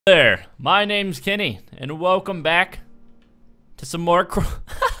There, my name's Kenny, and welcome back to some more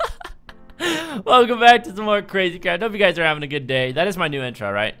welcome back to some more crazy crap. I hope you guys are having a good day. That is my new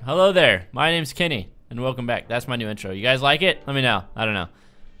intro, right? Hello there, my name's Kenny, and welcome back. That's my new intro. You guys like it? Let me know. I don't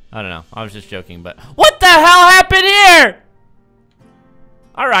know. I was just joking, but what the hell happened here?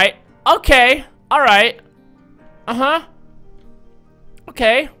 Alright, okay, alright.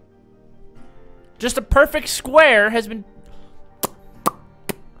 Okay. Just a perfect square has been...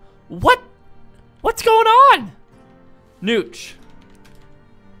 What's going on? Nooch.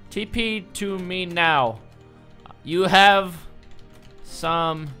 TP to me now. You have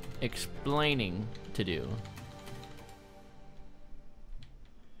some explaining to do.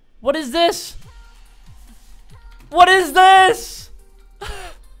 What is this? What is this?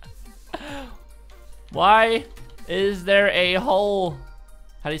 Why is there a hole?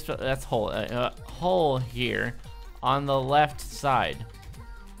 How do you spell that's hole? A hole here on the left side.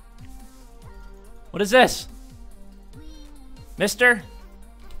 What is this? Mister?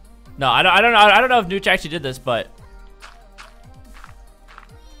 No, I don't know if Nooch actually did this, but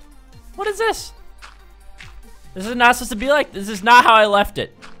what is this? This is not supposed to be like this. Is not how I left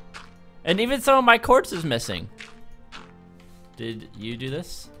it. And even some of my quartz is missing. Did you do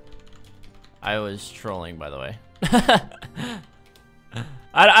this? I was trolling, by the way.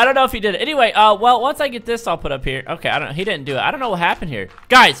 I don't know if he did it. Anyway, well, once I get this, I'll put up here. Okay, I don't know. He didn't do it. I don't know what happened here.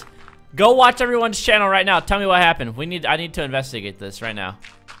 Guys, go watch everyone's channel right now. Tell me what happened. I need to investigate this right now.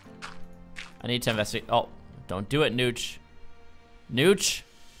 I need to investigate. Oh, don't do it, Nooch. Nooch?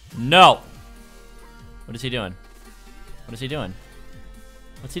 No. What is he doing? What is he doing?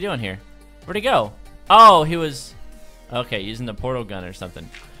 What's he doing here? Where'd he go? Oh, he was... Okay, using the portal gun or something.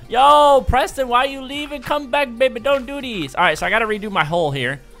 Yo, Preston, why you leaving? Come back, baby. Don't do these. All right, so I got to redo my hole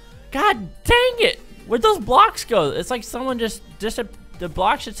here. God dang it. Where'd those blocks go? It's like someone just the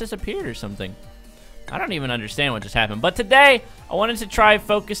blocks just disappeared or something. I don't even understand what just happened. But today, I wanted to try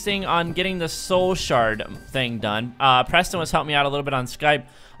focusing on getting the soul shard thing done. Preston was helping me out a little bit on Skype.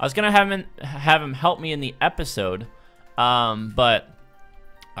 I was gonna have him help me in the episode, but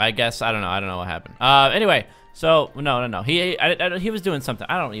I guess I don't know what happened. Anyway, so no. He was doing something.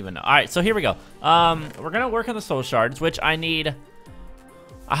 I don't even know. All right, so here we go. We're gonna work on the soul shards, which I need.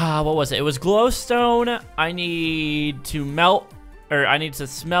 What was it? It was glowstone. I need to melt. Or I need to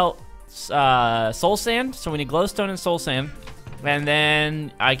smelt soul sand, so we need glowstone and soul sand, and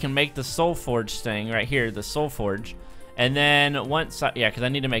then I can make the soul forge thing right here, the soul forge. And then once yeah, because I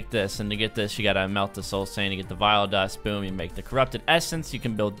need to make this, and to get this you gotta melt the soul sand, you get the vile dust, boom, you make the corrupted essence, you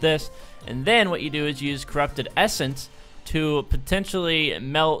can build this, and then what you do is use corrupted essence to potentially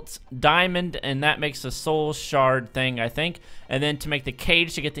melt diamond, and that makes a soul shard thing, I think. And then to make the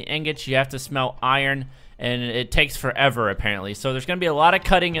cage to get the ingots, you have to smelt iron, and it takes forever apparently. So there's gonna be a lot of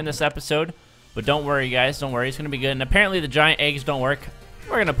cutting in this episode, but don't worry guys, don't worry, it's gonna be good. And apparently the giant eggs don't work.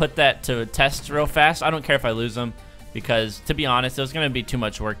 We're gonna put that to test real fast. I don't care if I lose them, because to be honest, it was gonna be too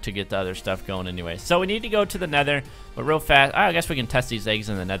much work to get the other stuff going anyway. So we need to go to the nether, but real fast. I guess we can test these eggs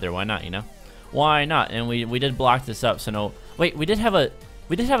in the nether, why not, you know? Why not? And we did block this up, so no. Wait, we did have a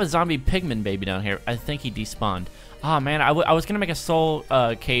zombie pigman baby down here. I think he despawned. Ah, man, I was gonna make a soul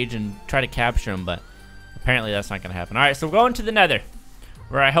cage and try to capture him, but apparently that's not gonna happen. All right, so we're going to the nether,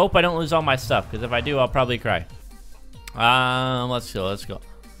 where I hope I don't lose all my stuff, because if I do, I'll probably cry. Let's go.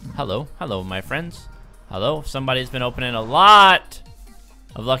 Hello, my friends. Hello. Somebody's been opening a lot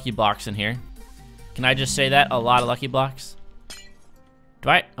of lucky blocks in here. Can I just say that? A lot of lucky blocks. Do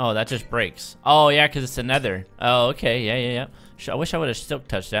I? Oh, that just breaks. Oh, yeah, because it's a nether. Oh, okay. Yeah. I wish I would have silk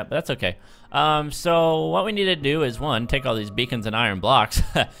touched that, but that's okay. So what we need to do is, one, take all these beacons and iron blocks.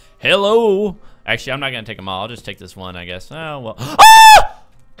 Hello. Actually, I'm not going to take them all. I'll just take this one, I guess. Oh, well. Ah!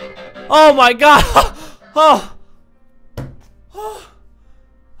 Oh, my God.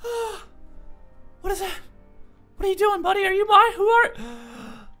 What is that? What are you doing, buddy? Are you mine? Who are...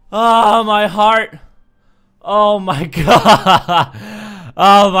 Oh, my heart. Oh, my God.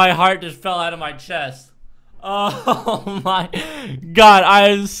 Oh, my heart just fell out of my chest. Oh, my God. I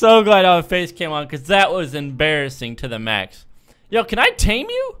am so glad our face came on, because that was embarrassing to the max. Yo, can I tame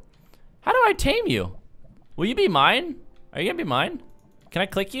you? How do I tame you? Will you be mine? Are you gonna be mine? Can I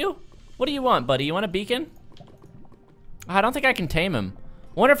click you? What do you want, buddy? You want a beacon? I don't think I can tame him.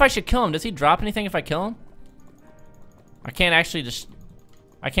 I wonder if I should kill him. Does he drop anything if I kill him? I can't actually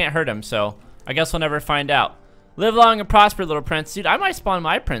I can't hurt him, so I guess we'll never find out. Live long and prosper, little prince. Dude, I might spawn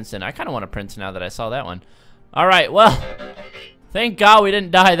my prince in. I kind of want a prince now that I saw that one. All right, well, thank God we didn't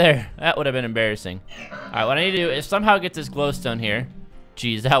die there. That would have been embarrassing. All right, what I need to do is somehow get this glowstone here.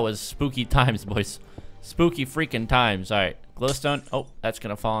 Jeez, that was spooky times, boys. Spooky freaking times. All right, glowstone. Oh, that's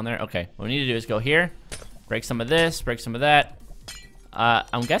gonna fall in there. Okay, what we need to do is go here, break some of this, break some of that.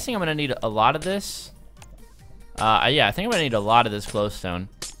 I'm guessing I'm gonna need a lot of this. Yeah, I think I'm gonna need a lot of this glowstone,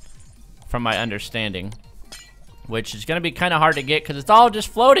 from my understanding, which is gonna be kind of hard to get because it's all just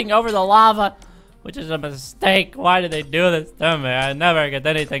floating over the lava, which is a mistake. Why did they do this to me? I never get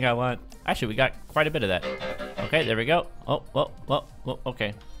anything I want. Actually, we got quite a bit of that. Okay, there we go. Oh, whoa, whoa, whoa,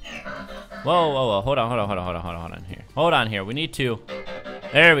 okay. Whoa, whoa, whoa, hold on here. Hold on here, we need to,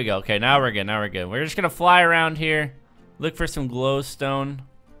 there we go. Okay, now we're good, We're just gonna fly around here, look for some glowstone.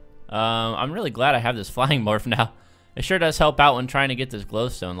 I'm really glad I have this flying morph now. It sure does help out when trying to get this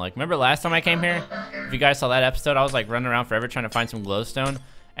glowstone. Like, remember last time I came here? If you guys saw that episode, I was like running around forever trying to find some glowstone.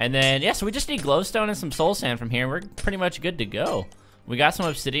 And then, yeah, so we just need glowstone and some soul sand from here. We're pretty much good to go. We got some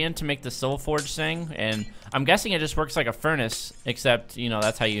obsidian to make the soul forge thing, and I'm guessing it just works like a furnace, except, you know,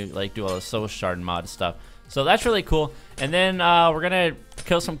 that's how you like do all the soul shard mod stuff. So that's really cool. And then we're gonna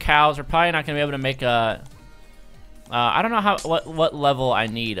kill some cows. We're probably not gonna be able to make a I don't know what level I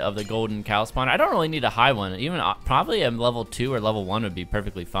need of the golden cow spawn. I don't really need a high one. Even probably a level 2 or level 1 would be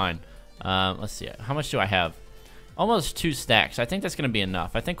perfectly fine. Let's see, how much do I have? Almost 2 stacks. I think that's gonna be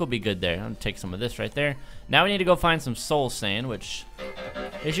enough. I think we'll be good there. I'm gonna take some of this right there. Now we need to go find some soul sand, which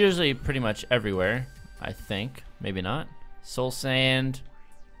is usually pretty much everywhere, I think. Maybe not. Soul sand.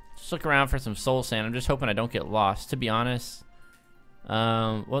 Just look around for some soul sand. I'm just hoping I don't get lost, to be honest.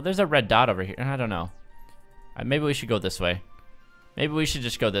 Well, there's a red dot over here. I don't know. Maybe we should go this way. Maybe we should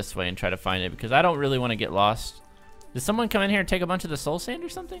just go this way and try to find it, because I don't really want to get lost. Did someone come in here and take a bunch of the soul sand or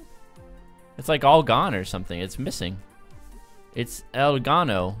something? It's like all gone or something. It's missing. It's El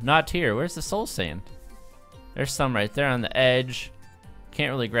Gano, not here. Where's the soul sand? There's some right there on the edge.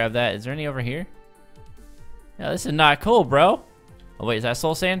 Can't really grab that. Is there any over here? Yeah, this is not cool, bro. Oh wait, is that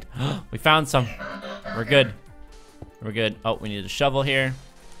soul sand? We found some. We're good. We're good. Oh, we need a shovel here.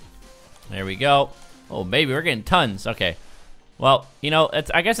 There we go. Oh, baby, we're getting tons. Okay. Well, you know,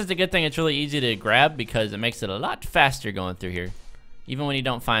 I guess it's a good thing it's really easy to grab, because it makes it a lot faster going through here. Even when you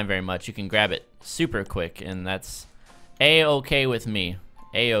don't find very much, you can grab it super quick, and that's A-okay with me.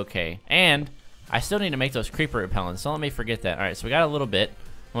 A-okay. And I still need to make those creeper repellents, so let me forget that. All right, so we got a little bit.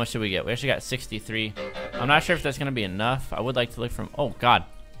 How much did we get? We actually got 63. I'm not sure if that's gonna be enough. I would like to look from, oh God.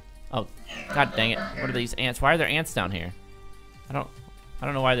 Oh, God dang it. What are these ants? Why are there ants down here? I don't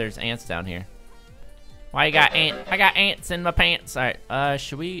know why there's ants down here. Why you got ant? I got ants in my pants. All right,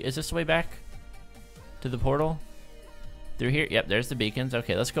 is this the way back to the portal? Through here? Yep, there's the beacons.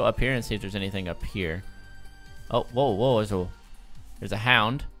 Okay, let's go up here and see if there's anything up here. Oh, whoa, whoa, there's a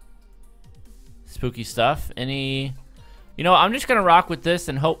hound. Spooky stuff. You know, I'm just gonna rock with this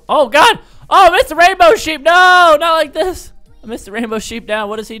and hope. Oh God! Oh, I missed the rainbow sheep. No, not like this. I missed the rainbow sheep down.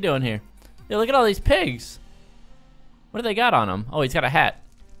 What is he doing here? Yeah, look at all these pigs. What do they got on him? Oh, he's got a hat.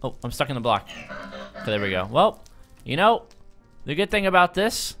 Oh, I'm stuck in the block. Okay, there we go. Well, you know, the good thing about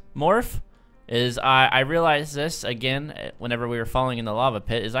this morph is I realized this again whenever we were falling in the lava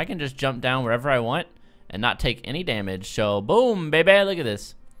pit, is I can just jump down wherever I want and not take any damage. So boom, baby, look at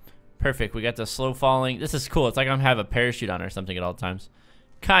this. Perfect. We got the slow falling. This is cool. It's like I'm have a parachute on or something at all times.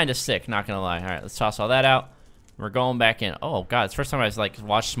 Kind of sick, not gonna lie. All right, let's toss all that out. We're going back in. Oh God, it's the first time I like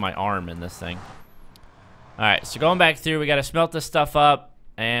watched my arm in this thing. All right, so going back through, we got to smelt this stuff up.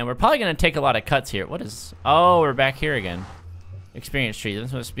 And we're probably gonna take a lot of cuts here. What is? Oh, we're back here again. Experience tree.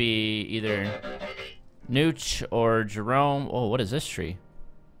 This must be either Nooch or Jerome. Oh, what is this tree?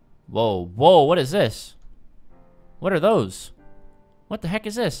 Whoa, whoa! What is this? What are those? What the heck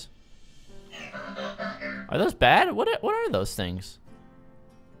is this? Are those bad? What are those things?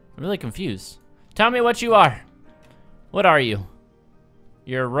 I'm really confused. Tell me what you are. What are you?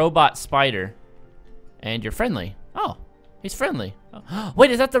 You're a robot spider, and you're friendly. Oh. He's friendly. Oh. Wait,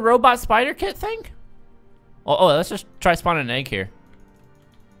 is that the robot spider kit thing? Oh, let's just try spawning an egg here.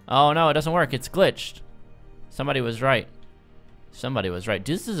 Oh no, it doesn't work. It's glitched. Somebody was right. Somebody was right.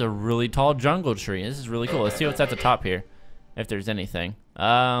 This is a really tall jungle tree. This is really cool. Let's see what's at the top here, if there's anything.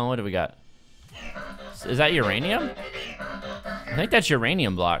 What do we got? Is that uranium? I think that's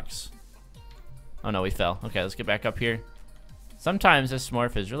uranium blocks. Oh no, we fell. Okay, let's get back up here. Sometimes this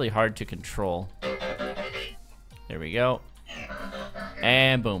morph is really hard to control. There we go.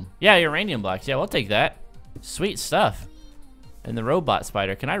 And boom. Yeah, uranium blocks. Yeah, we'll take that. Sweet stuff. And the robot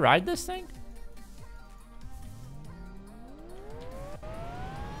spider. Can I ride this thing?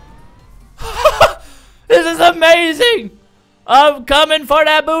 This is amazing! I'm coming for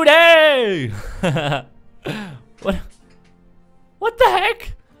that booty! What the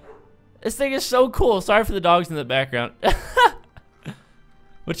heck? This thing is so cool. Sorry for the dogs in the background.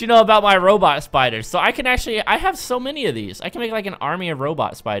 What you know about my robot spiders? So I can actually, I have so many of these. I can make like an army of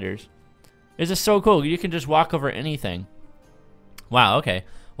robot spiders. This is so cool. You can just walk over anything. Wow, okay.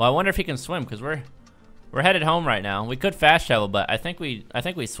 Well, I wonder if he can swim, because we're headed home right now. We could fast travel, but I think we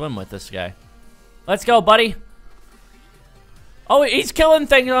swim with this guy. Let's go, buddy. Oh, he's killing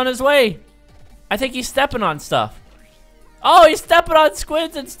things on his way. I think he's stepping on stuff. Oh, he's stepping on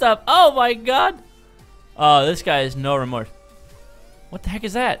squids and stuff. Oh my god. Oh, this guy has no remorse. What the heck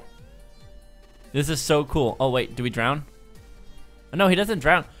is that? This is so cool. Oh wait, do we drown? Oh, no, he doesn't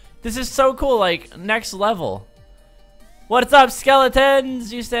drown. This is so cool, like next level. What's up,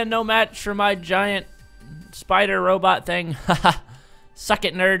 skeletons? You stand no match for my giant spider robot thing. Suck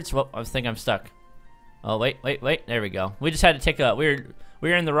it, nerds. Well, I think I'm stuck. Oh wait. There we go. We just had to take a. We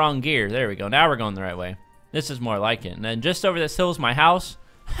were in the wrong gear. There we go. Now we're going the right way. This is more like it. And then just over this hill is my house.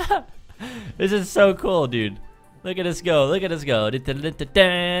 This is so cool, dude. Look at us go. Look at us go. We're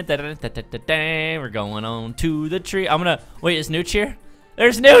going on to the tree. I'm gonna wait. Is Nooch here?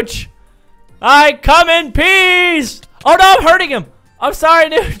 There's Nooch. I come in peace. Oh no, I'm hurting him. I'm sorry,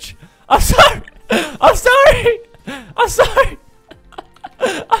 Nooch. I'm sorry. I'm sorry. I'm sorry.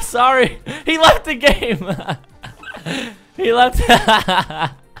 I'm sorry. He left the game. He left.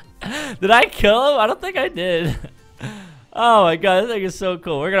 Did I kill him? I don't think I did. Oh my god, this thing is so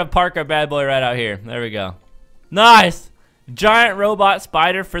cool. We're gonna park our bad boy right out here. There we go. Nice. Giant robot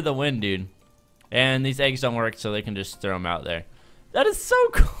spider for the win, dude. And these eggs don't work, so they can just throw them out there. That is so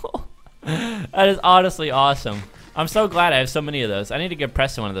cool. That is honestly awesome. I'm so glad I have so many of those. I need to give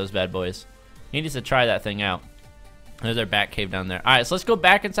Preston one of those bad boys. He needs to try that thing out. There's our bat cave down there. All right, so let's go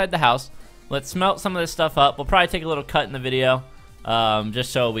back inside the house. Let's smelt some of this stuff up. We'll probably take a little cut in the video,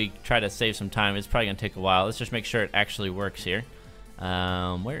 just so we try to save some time. It's probably gonna take a while. Let's just make sure it actually works here.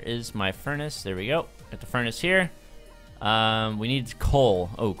 Where is my furnace? There we go. Got the furnace here. We need coal.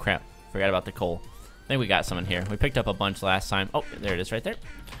 Oh crap, forgot about the coal. I think we got some in here. We picked up a bunch last time. Oh, there it is right there.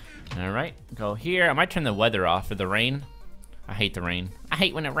 All right, go here. I might turn the weather off for the rain. I hate the rain. I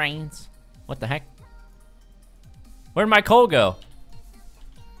hate when it rains. What the heck? Where'd my coal go?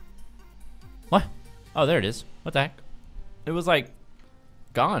 What? Oh, there it is. What the heck? It was like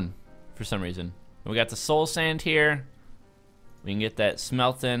gone for some reason. We got the soul sand here. We can get that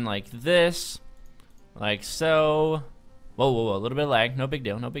smelting like this. Like so. Whoa, whoa, whoa. A little bit of lag. No big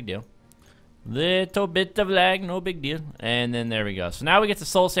deal. No big deal. Little bit of lag. No big deal. And then there we go. So now we get the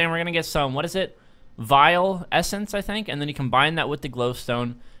soul sand. We're going to get some, what is it? Vile essence, I think. And then you combine that with the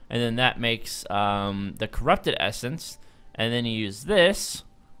glowstone. And then that makes the corrupted essence. And then you use this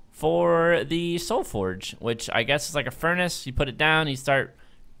for the soul forge, which I guess is like a furnace. You put it down. You start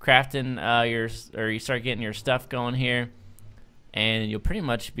crafting you start getting your stuff going here. And you'll pretty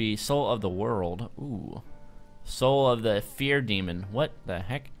much be soul of the world. Ooh. Soul of the fear demon. What the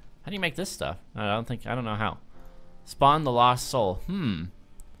heck? How do you make this stuff? I don't know how. Spawn the lost soul.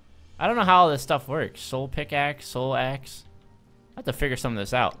 I don't know how all this stuff works. Soul pickaxe, soul axe. I have to figure some of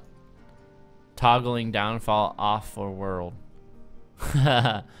this out. Toggling downfall off for world.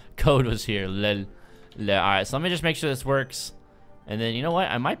 Code was here. Lel. Alright, so let me just make sure this works. And then, you know what?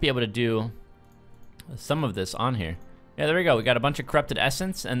 I might be able to do some of this on here. Yeah, there we go. We got a bunch of corrupted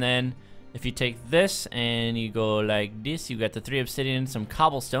essence, and then if you take this and you go like this, you got the 3 obsidian, some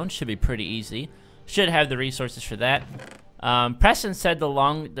cobblestone. Should be pretty easy. Should have the resources for that. Preston said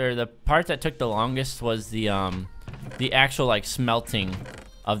the part that took the longest was the actual like smelting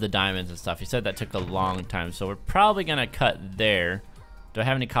of the diamonds and stuff. He said that took a long time, so we're probably gonna cut there. Do I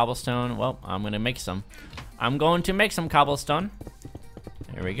have any cobblestone? Well, I'm gonna make some. I'm going to make some cobblestone.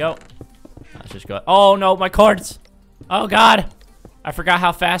 There we go. Let's just go. Oh no, my cords! Oh god! I forgot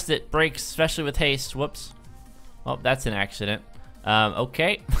how fast it breaks, especially with haste. Whoops. Oh, that's an accident.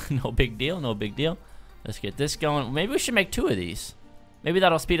 Okay. No big deal, no big deal. Let's get this going. Maybe we should make 2 of these. Maybe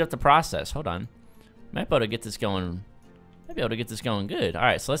that'll speed up the process. Hold on. Might be able to get this going. Might be able to get this going good. All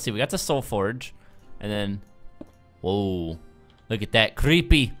right, so let's see. We got the soul forge. And then, whoa. Look at that.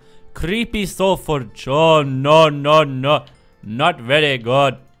 Creepy. Creepy soul forge. Oh, no, no, no. Not very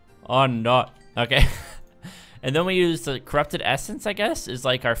good. Oh, no. Okay. And then we use the corrupted essence, I guess, is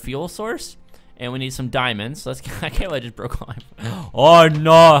like our fuel source. And we need some diamonds. I can't believe I just broke all my... Oh,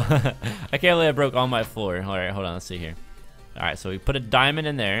 no. I can't believe I broke all my floor. All right, hold on. Let's see here. All right, so we put a diamond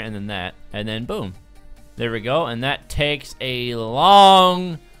in there, and then that. And then, boom. There we go. And that takes a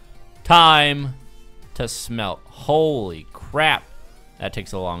long time to smelt. Holy crap. That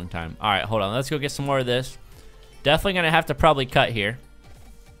takes a long time. All right, hold on. Let's go get some more of this. Definitely going to have to probably cut here,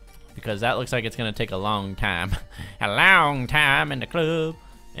 because that looks like it's going to take a long time. A long time in the club.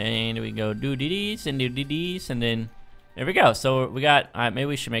 And we go do-dee-dees and do-dee-dees, and then There we go. So we got, maybe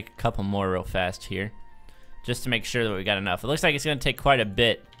we should make a couple more real fast here, just to make sure that we got enough. It looks like it's gonna take quite a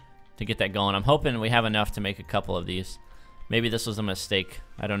bit to get that going. I'm hoping we have enough to make a couple of these. Maybe this was a mistake.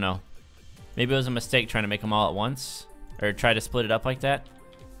 I don't know. Maybe it was a mistake trying to make them all at once, or try to split it up like that.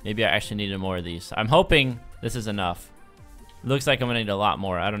 Maybe I actually needed more of these. I'm hoping this is enough. It looks like I'm gonna need a lot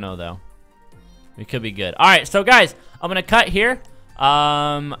more. I don't know though. It could be good. All right, so guys, I'm gonna cut here.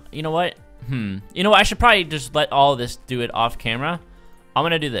 You know what? You know what? I should probably just let all of this do it off camera. I'm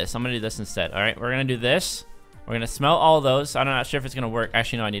gonna do this. I'm gonna do this instead. All right, we're gonna do this. We're gonna smelt all of those. I'm not sure if it's gonna work.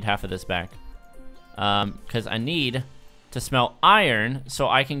 Actually, no, I need half of this back. Because I need to smelt iron so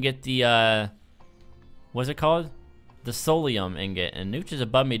I can get the, what's it called? The solium ingot. And Nooch is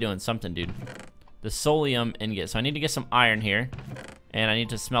above me doing something, dude. The solium ingot. So I need to get some iron here. And I need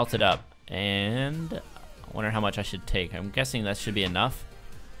to smelt it up. And I wonder how much I should take. I'm guessing that should be enough.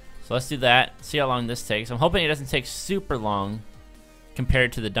 So let's do that. See how long this takes. I'm hoping it doesn't take super long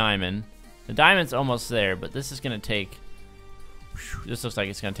compared to the diamond. The diamond's almost there, but this is gonna take, this looks like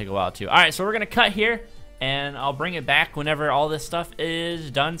it's gonna take a while too. All right, so we're gonna cut here, and I'll bring it back whenever all this stuff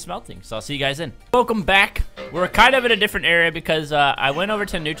is done smelting. So I'll see you guys in. Welcome back. We're kind of in a different area because I went over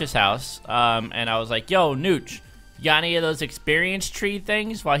to Nooch's house, and I was like, yo, Nooch, you got any of those experience tree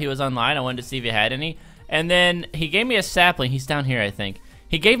things while he was online? I wanted to see if he had any. And then he gave me a sapling. He's down here, I think.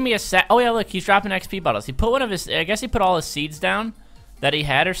 He gave me a oh yeah, look, he's dropping XP bottles. He put one of his, I guess he put all his seeds down that he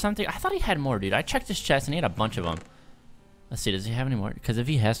had or something. I thought he had more, dude. I checked his chest and he had a bunch of them. Let's see, does he have any more? Because if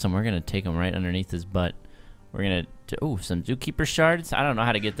he has some, we're gonna take them right underneath his butt. We're gonna, oh, some zookeeper shards. I don't know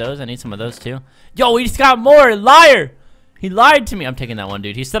how to get those. I need some of those too. Yo, he's got more, liar! He lied to me. I'm taking that one,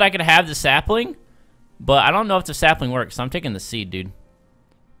 dude. He said I could have the sapling, but I don't know if the sapling works, so I'm taking the seed, dude.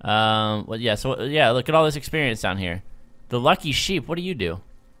 Well, yeah, so, yeah, look at all this experience down here. The lucky sheep, what do you do?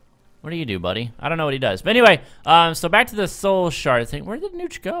 What do you do, buddy? I don't know what he does. But anyway, so back to the soul shard thing. Where did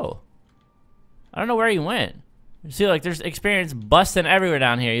Nooch go? I don't know where he went. You see, like, there's experience busting everywhere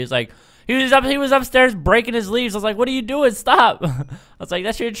down here. He was like, he was upstairs breaking his leaves. I was like, what are you doing? Stop. I was like,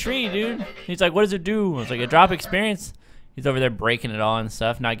 that's your tree, dude. He's like, what does it do? I was like, a drop experience. He's over there breaking it all and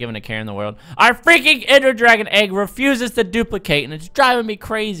stuff, not giving a care in the world. Our freaking Ender Dragon egg refuses to duplicate, and it's driving me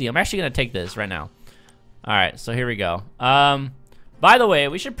crazy. I'm actually going to take this right now. All right, so here we go. By the way,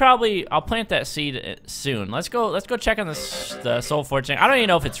 we should probably, I'll plant that seed soon. Let's go check on the Soul Forge. I don't even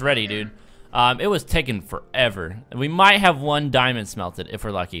know if it's ready, dude. It was taking forever. We might have one diamond smelted if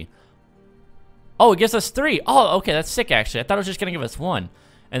we're lucky. Oh, it gives us 3. Oh, okay, that's sick, actually. I thought it was just gonna give us 1.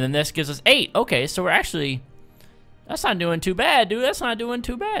 And then this gives us 8. Okay, so we're actually, that's not doing too bad, dude. That's not doing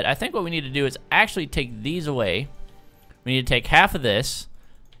too bad. I think what we need to do is actually take these away. We need to take half of this,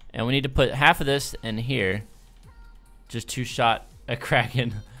 and we need to put half of this in here. Just 2-shot a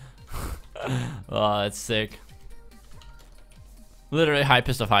kraken. Oh, that's sick. Literally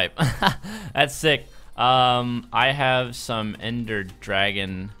hypest of hype. That's sick. I have some Ender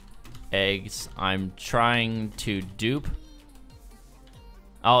Dragon eggs I'm trying to dupe.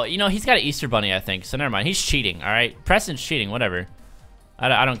 Oh, you know, he's got an Easter bunny, I think, so never mind. He's cheating, all right? Preston's cheating, whatever.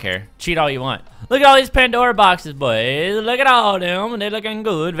 I don't care. Cheat all you want. Look at all these Pandora boxes, boys. Look at all of them. They're looking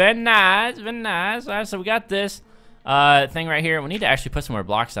good. Very nice, very nice. All right, so we got this thing right here. We need to actually put some more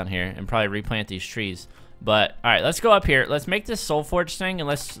blocks down here and probably replant these trees. But all right, let's go up here. Let's make this soul forge thing, and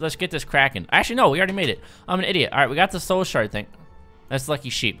let's get this cracking. Actually, no, we already made it. I'm an idiot. All right, we got the soul shard thing. That's lucky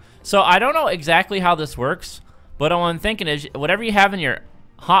sheep. So I don't know exactly how this works, but what I'm thinking is whatever you have in your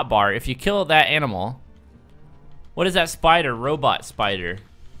hotbar, if you kill that animal, what is that spider? Robot spider.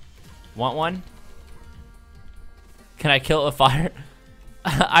 Want one? Can I kill a fire?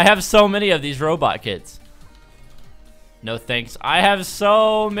 I have so many of these robot kits. No thanks. I have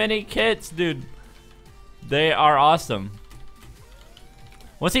so many kits, dude. They are awesome.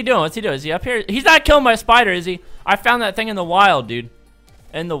 What's he doing? What's he doing? Is he up here? He's not killing my spider, is he? I found that thing in the wild, dude.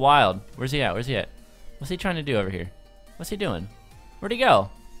 In the wild. Where's he at? Where's he at? What's he trying to do over here? What's he doing? Where'd he go?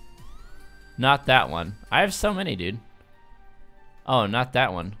 Not that one. I have so many, dude. Oh, not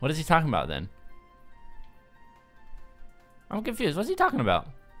that one. What is he talking about then? I'm confused. What's he talking about?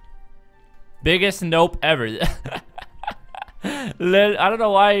 Biggest nope ever. I don't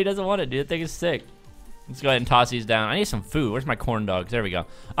know why he doesn't want it, dude. I think it's sick. Let's go ahead and toss these down. I need some food. Where's my corn dogs? There we go.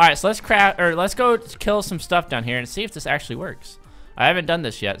 All right, so let's go kill some stuff down here and see if this actually works. I haven't done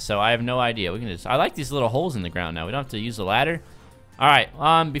this yet, so I have no idea. We can just, I like these little holes in the ground now. We don't have to use the ladder. All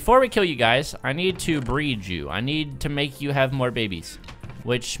right, before we kill you guys, I need to breed you. I need to make you have more babies,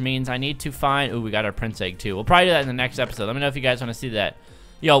 which means I need to find, ooh, we got our prince egg too. We'll probably do that in the next episode. Let me know if you guys want to see that.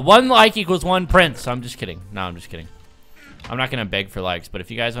 Yo, 1 like equals 1 prince. I'm just kidding. No, I'm just kidding. I'm not gonna beg for likes, but if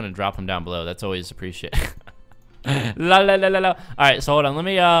you guys want to drop them down below, that's always appreciated. La la la la la. All right, so hold on.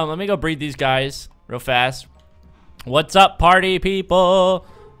 Let me go breed these guys real fast. What's up, party people?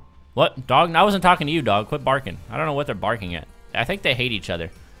 What, dog? I wasn't talking to you, dog. Quit barking. I don't know what they're barking at. I think they hate each other.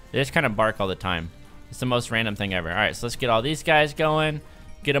 They just kind of bark all the time. It's the most random thing ever. All right, so let's get all these guys going.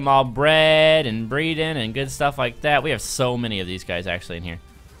 Get them all bred and breeding and good stuff like that. We have so many of these guys actually in here.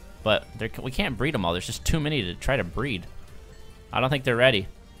 But we can't breed them all. There's just too many to try to breed. I don't think they're ready.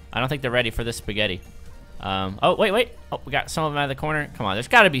 I don't think they're ready for this spaghetti. Oh, wait. Oh, we got some of them out of the corner. Come on, there's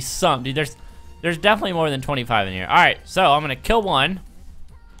got to be some. Dude, there's definitely more than 25 in here. All right, so I'm going to kill one.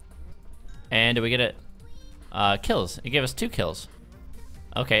 And do we get it? Kills. It gave us 2 kills.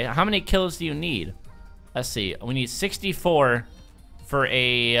 Okay, how many kills do you need? Let's see. We need 64 for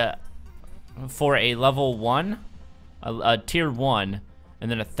a level 1, a tier 1,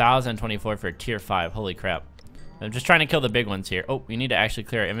 and then 1,024 for a tier 5. Holy crap. I'm just trying to kill the big ones here. Oh, we need to actually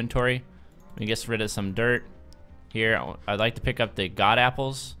clear our inventory. We get rid of some dirt. Here, I'd like to pick up the god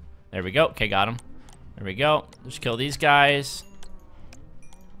apples. There we go. Okay, got them. There we go. Just kill these guys.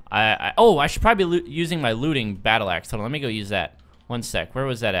 Oh, I should probably be using my looting battle axe. Hold on, let me go use that. One sec. Where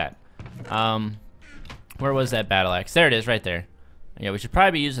was that at? Where was that battle axe? There it is, right there. Yeah, we should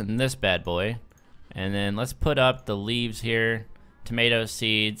probably be using this bad boy. And then let's put up the leaves here. Tomato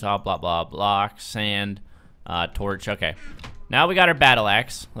seeds, blah, blah, blah, block, sand, torch. Okay. Now we got our battle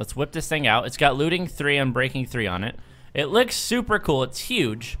axe. Let's whip this thing out. It's got looting 3 and breaking 3 on it. It looks super cool. It's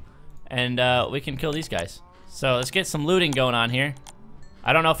huge. And we can kill these guys. So let's get some looting going on here.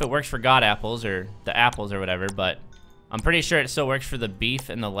 I don't know if it works for god apples or the apples or whatever, but I'm pretty sure it still works for the beef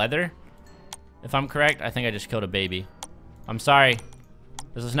and the leather. If I'm correct, I think I just killed a baby. I'm sorry.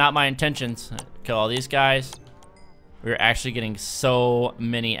 This is not my intentions. Kill all these guys. We're actually getting so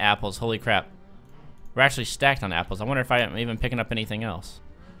many apples. Holy crap. We're actually stacked on apples. I wonder if I'm even picking up anything else.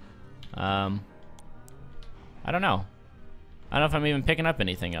 I don't know. I don't know if I'm even picking up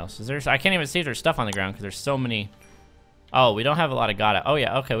anything else. I can't even see if there's stuff on the ground because there's so many. Oh, we don't have a lot of god. Oh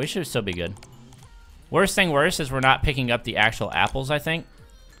yeah, okay, we should still be good. Worst thing worse is we're not picking up the actual apples, I think.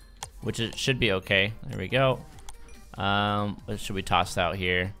 Which it should be okay. There we go. What should we toss out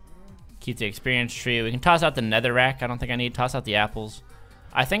here? Keep the experience tree. We can toss out the nether rack. I don't think I need to toss out the apples.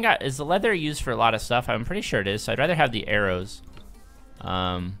 I think is the leather used for a lot of stuff? I'm pretty sure it is. So I'd rather have the arrows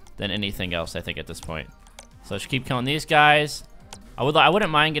than anything else, I think, at this point. So let's keep killing these guys. I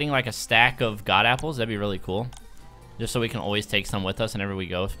wouldn't mind getting like a stack of god apples. That'd be really cool. Just so we can always take some with us whenever we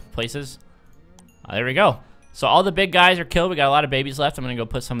go places. There we go. So all the big guys are killed. We got a lot of babies left. I'm gonna go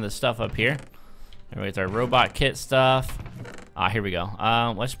put some of this stuff up here. There we go, our robot kit stuff. Here we go.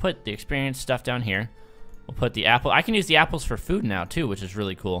 Let's put the experience stuff down here. We'll put the apple. I can use the apples for food now too, which is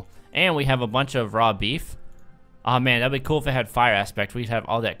really cool. And we have a bunch of raw beef. Oh man, that'd be cool if it had fire aspect. We'd have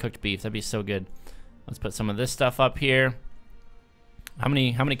all that cooked beef. That'd be so good. Let's put some of this stuff up here. How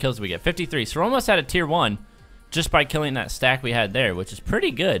many kills do we get? 53. So we're almost at a tier 1 just by killing that stack we had there, which is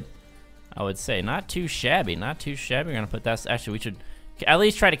pretty good. I would say not too shabby, not too shabby. We're gonna put that. Actually, we should at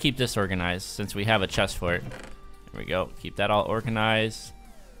least try to keep this organized since we have a chest for it. There we go. Keep that all organized.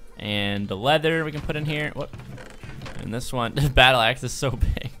 And the leather we can put in here. What? And this one, this battle axe is so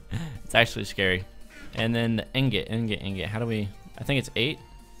big. It's actually scary. And then the ingot. How do we? I think it's 8.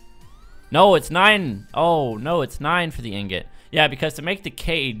 No, it's 9. Oh no, it's 9 for the ingot. Yeah, because to make the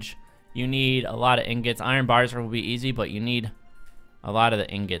cage, you need a lot of ingots. Iron bars will be easy, but you need a lot of the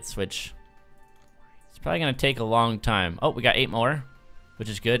ingots, which it's probably gonna take a long time. Oh, we got 8 more, which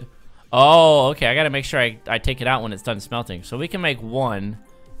is good. Oh, okay, I gotta make sure I take it out when it's done smelting. So we can make 1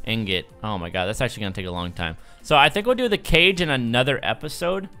 ingot. Oh my god, that's actually gonna take a long time. So I think we'll do the cage in another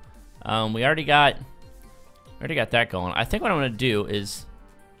episode. We already got that going. I think what I'm gonna do is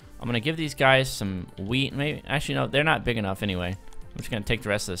I'm gonna give these guys some wheat. Maybe actually no, they're not big enough anyway. I'm just gonna take the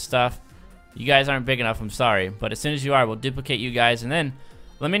rest of the stuff. You guys aren't big enough, I'm sorry. But as soon as you are, we'll duplicate you guys. And then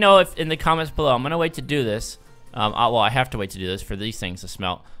let me know if in the comments below. I'm gonna wait to do this. Well, I have to wait to do this for these things to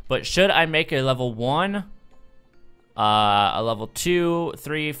smelt. But should I make a level 1, a level 2,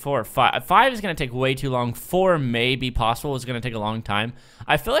 3, 4, 5? 5 is gonna take way too long. 4 may be possible. It's gonna take a long time.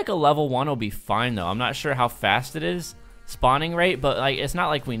 I feel like a level 1 will be fine though. I'm not sure how fast it is spawning rate, but like it's not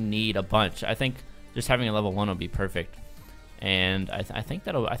like we need a bunch. I think just having a level 1 will be perfect. And I think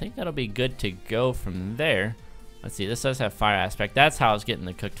that'll be good to go from there. Let's see, this does have fire aspect. That's how I was getting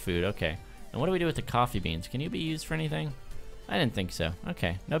the cooked food. Okay. And what do we do with the coffee beans? Can you be used for anything? I didn't think so.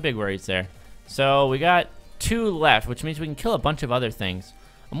 Okay, no big worries there. So we got 2 left, which means we can kill a bunch of other things.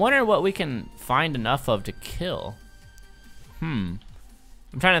 I'm wondering what we can find enough of to kill. I'm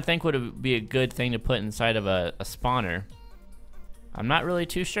trying to think what would be a good thing to put inside of a spawner. I'm not really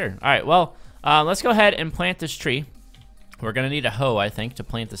too sure. All right, well, Let's go ahead and plant this tree. We're gonna need a hoe, I think, to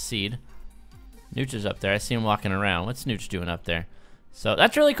plant the seed. Nooch is up there. I see him walking around. What's Nooch doing up there? So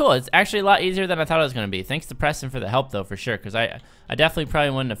that's really cool. It's actually a lot easier than I thought it was gonna be. Thanks to Preston for the help, though, for sure. Because I definitely probably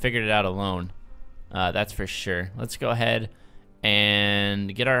wouldn't have figured it out alone. That's for sure. Let's go ahead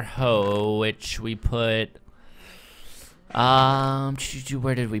and get our hoe, which we put.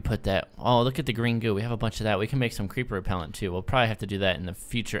 Where did we put that? Oh, look at the green goo. We have a bunch of that. We can make some creeper repellent too. We'll probably have to do that in the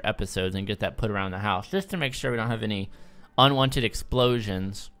future episodes and get that put around the house just to make sure we don't have any unwanted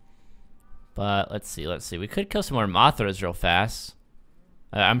explosions. But let's see. We could kill some more Mothras real fast.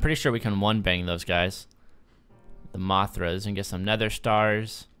 I'm pretty sure we can one bang those guys, the Mothras, and get some Nether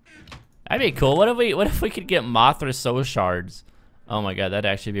stars. That'd be cool. What if we could get Mothra soul shards? Oh my god, that'd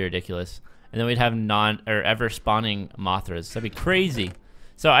actually be ridiculous. And then we'd have ever spawning Mothras. That'd be crazy.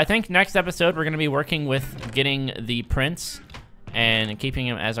 So I think next episode we're gonna be working with getting the prince and keeping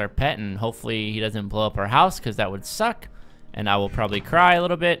him as our pet, and hopefully he doesn't blow up our house, because that would suck. And I will probably cry a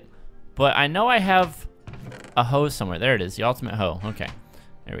little bit. But I know I have a hoe somewhere. There it is, the ultimate hoe. Okay,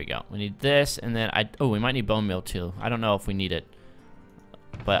 there we go. We need this, and then we might need bone meal too. I don't know if we need it,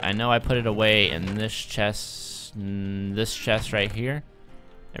 but I know I put it away in this chest right here.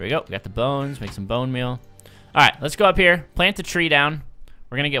 There we go. We got the bones. Make some bone meal. All right, let's go up here. Plant the tree down.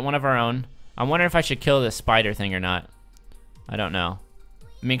 We're gonna get one of our own. I'm wondering if I should kill this spider thing or not. I don't know.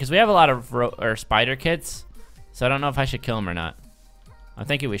 I mean, because we have a lot of spider kits, so I don't know if I should kill him or not. I'm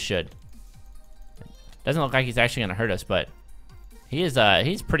thinking we should. Doesn't look like he's actually gonna hurt us, but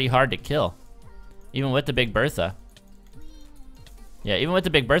he's pretty hard to kill, even with the Big Bertha. Yeah, even with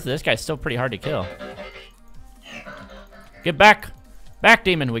the Big Bertha, this guy's still pretty hard to kill. Get back! Back,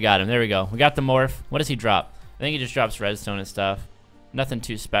 demon! We got him. There we go. We got the morph. What does he drop? I think he just drops redstone and stuff. Nothing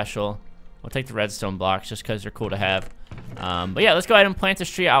too special. We'll take the redstone blocks just because they're cool to have. But yeah, let's go ahead and plant this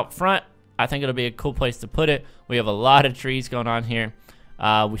tree out front. I think it'll be a cool place to put it. We have a lot of trees going on here.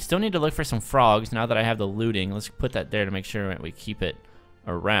 We still need to look for some frogs now that I have the looting. Let's put that there to make sure we keep it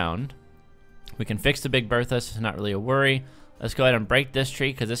around. We can fix the Big Bertha, so it's not really a worry. Let's go ahead and break this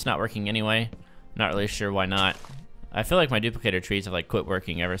tree because it's not working anyway. Not really sure why not. I feel like my duplicator trees have like quit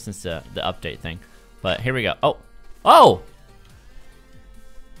working ever since the update thing. But here we go. Oh!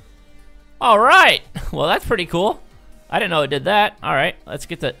 All right. Well, that's pretty cool. I didn't know it did that. All right, let's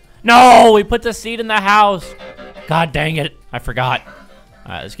get the... No, we put the seed in the house. God dang it. I forgot.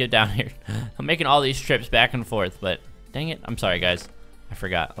 All right, let's get down here. I'm making all these trips back and forth, but dang it. I'm sorry, guys. I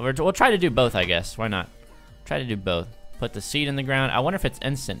forgot. We'll try to do both, I guess. Why not? Try to do both. Put the seed in the ground. I wonder if it's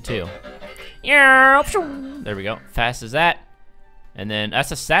instant, too. There we go. Fast as that. And then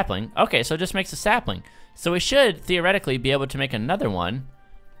that's a sapling. Okay, so it just makes a sapling. So we should, theoretically, be able to make another one.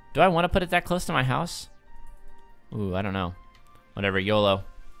 Do I want to put it that close to my house? Ooh, I don't know. Whatever, YOLO.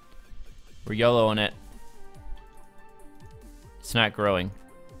 We're YOLOing it. It's not growing.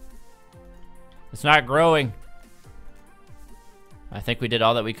 It's not growing. I think we did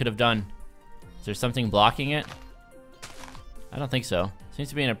all that we could have done. Is there something blocking it? I don't think so. Seems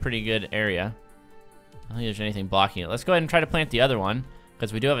to be in a pretty good area. I don't think there's anything blocking it. Let's go ahead and try to plant the other one,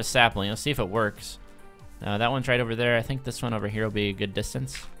 because we do have a sapling. Let's see if it works. That one's right over there. I think this one over here will be a good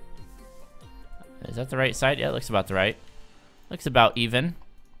distance. Is that the right side? Yeah, it looks about the right. Looks about even.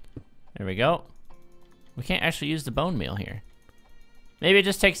 There we go. We can't actually use the bone meal here. Maybe it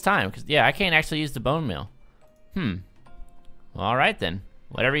just takes time, because, yeah, I can't actually use the bone meal. Well, all right, then.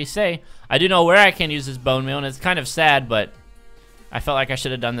 Whatever you say. I do know where I can use this bone meal, and it's kind of sad, but I felt like I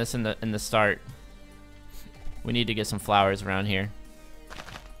should have done this in the start. We need to get some flowers around here.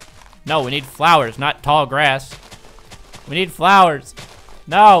 No, we need flowers, not tall grass. We need flowers.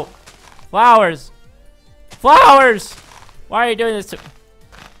 No. Flowers. Flowers! Why are you doing this to...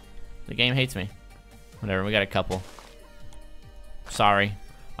 The game hates me. Whatever, we got a couple. Sorry.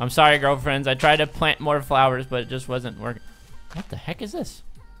 I'm sorry, girlfriends. I tried to plant more flowers, but it just wasn't working. What the heck is this?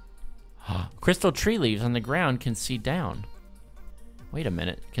 Crystal tree leaves on the ground can see down. Wait a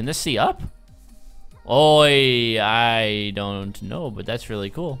minute. Can this see up? Oi, I don't know, but that's really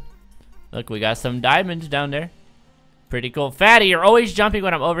cool. Look, we got some diamonds down there. Pretty cool. Fatty, you're always jumping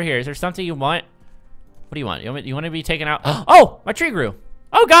when I'm over here. Is there something you want? What do you want? You want to be taken out? Oh, my tree grew.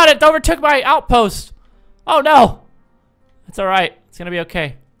 Oh, God, it overtook my outpost. Oh, no. It's all right. It's going to be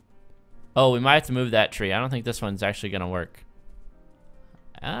okay. Oh, we might have to move that tree. I don't think this one's actually going to work.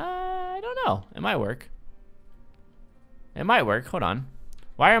 I don't know. It might work. It might work. Hold on.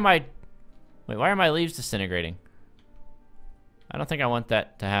 Why are my leaves disintegrating? I don't think I want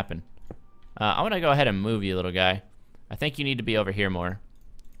that to happen. I want to go ahead and move you, little guy. I think you need to be over here more.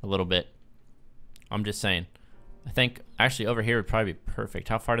 A little bit. I'm just saying. I think actually over here would probably be perfect.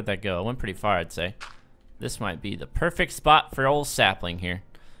 How far did that go? It went pretty far, I'd say. This might be the perfect spot for old sapling here.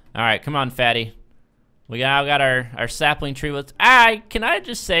 All right, come on, fatty. We now got our sapling tree. Can I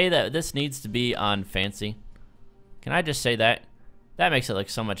just say that this needs to be on fancy? Can I just say that? That makes it look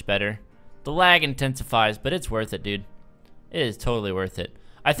so much better. The lag intensifies, but it's worth it, dude. It is totally worth it.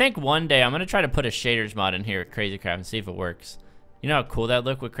 I think one day I'm gonna try to put a shaders mod in here with CrazyCraft and see if it works. You know how cool that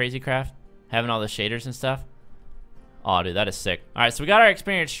look with CrazyCraft? Having all the shaders and stuff? Oh, dude, that is sick. All right, so we got our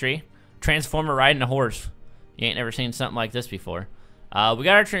experience tree. Transformer riding a horse. You ain't never seen something like this before. We got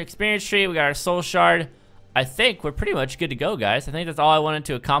our experience tree. We got our soul shard. I think we're pretty much good to go, guys. I think that's all I wanted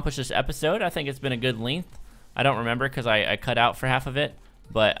to accomplish this episode. I think it's been a good length. I don't remember because I cut out for half of it.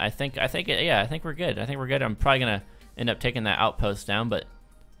 But I think we're good. I think we're good. I'm probably gonna end up taking that outpost down, but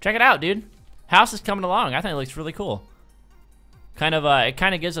check it out, dude. House is coming along. I think it looks really cool. It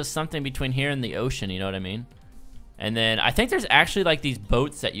kind of gives us something between here and the ocean, you know what I mean? And then I think there's actually like these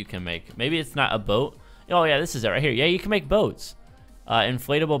boats that you can make. Maybe it's not a boat. Oh yeah, this is it right here. Yeah, you can make boats.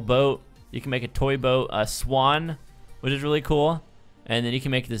 Inflatable boat. You can make a toy boat, a swan, which is really cool. And then you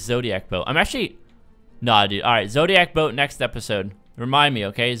can make the Zodiac boat. Nah, dude. All right, Zodiac boat next episode. Remind me,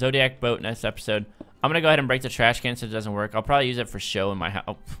 okay? Zodiac boat next episode. I'm gonna go ahead and break the trash can so it doesn't work. I'll probably use it for show in my house.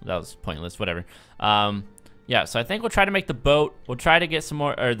 Oh, that was pointless. Whatever. Yeah. So I think we'll try to make the boat. We'll try to get some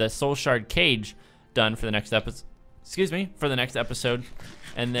more, or the soul shard cage done for the next episode. Excuse me, for the next episode,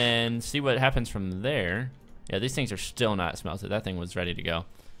 and then see what happens from there. Yeah, these things are still not smelted. That thing was ready to go.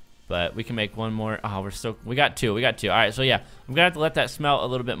 But we can make one more. Oh, we got two. All right, so yeah, I'm gonna have to let that smell a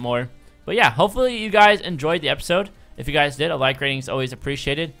little bit more. But yeah, hopefully you guys enjoyed the episode. If you guys did, a like rating is always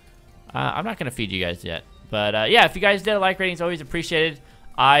appreciated. I'm not gonna feed you guys yet. But yeah, if you guys did, a like rating is always appreciated.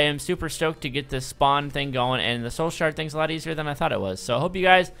 I am super stoked to get this spawn thing going, and the soul shard thing's a lot easier than I thought it was. So I hope you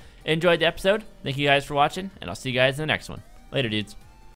guys enjoyed the episode. Thank you guys for watching, and I'll see you guys in the next one. Later, dudes.